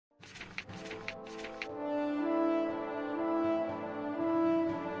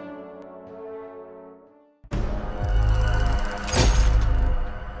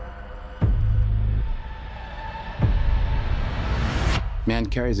Man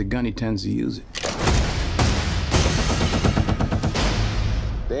carries a gun, he tends to use it.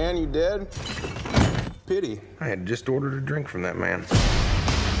 Dan, you dead? Pity. I had just ordered a drink from that man.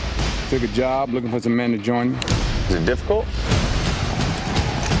 Took a job looking for some men to join me. Is it difficult?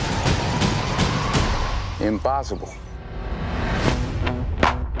 Impossible.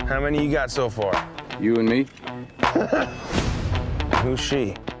 How many you got so far? You and me, Who's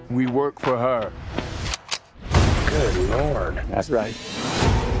she? we work for her. Good Lord. That's right.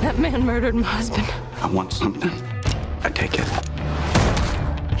 That man murdered my husband. I want something. I take it.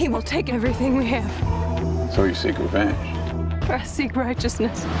 He will take everything we have. So you seek revenge. I seek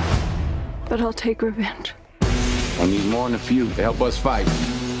righteousness, but I'll take revenge. I need more than a few to help us fight.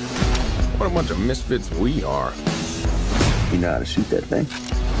 What a bunch of misfits we are. You know how to shoot that thing?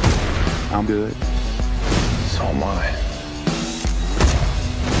 I'm good. So am I.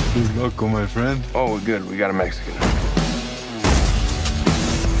 He's local, my friend. Oh, we're good. We got a Mexican.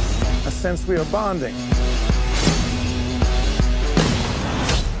 I sense we are bonding.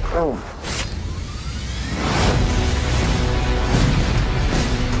 Oh.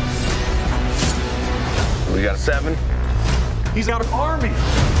 We got a 7. He's got an army.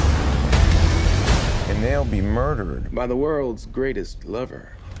 And they'll be murdered by the world's greatest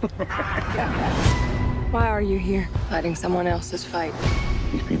lover. Why are you here? Fighting someone else's fight.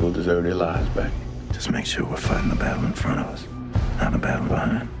 These people deserve their lives back. Just make sure we're fighting the battle in front of us, not the battle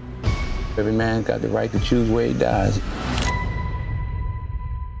behind. Every man's got the right to choose where he dies.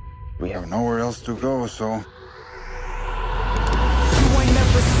 We have nowhere else to go, so. You ain't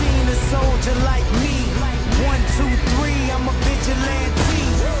never seen a soldier like me. 1, 2, 3, I'm a vigilante.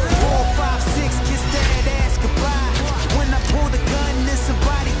 4, 5, 6, kiss that ass goodbye. When I pull the gun, then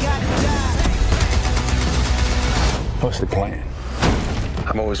somebody gotta die. What's the plan?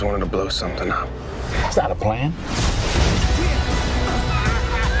 I've always wanted to blow something up. It's not a plan.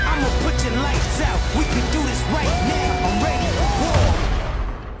 I'ma put your lights out. We can do this right now. I'm ready.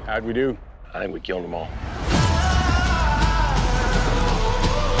 War. How'd we do? I think we killed them all.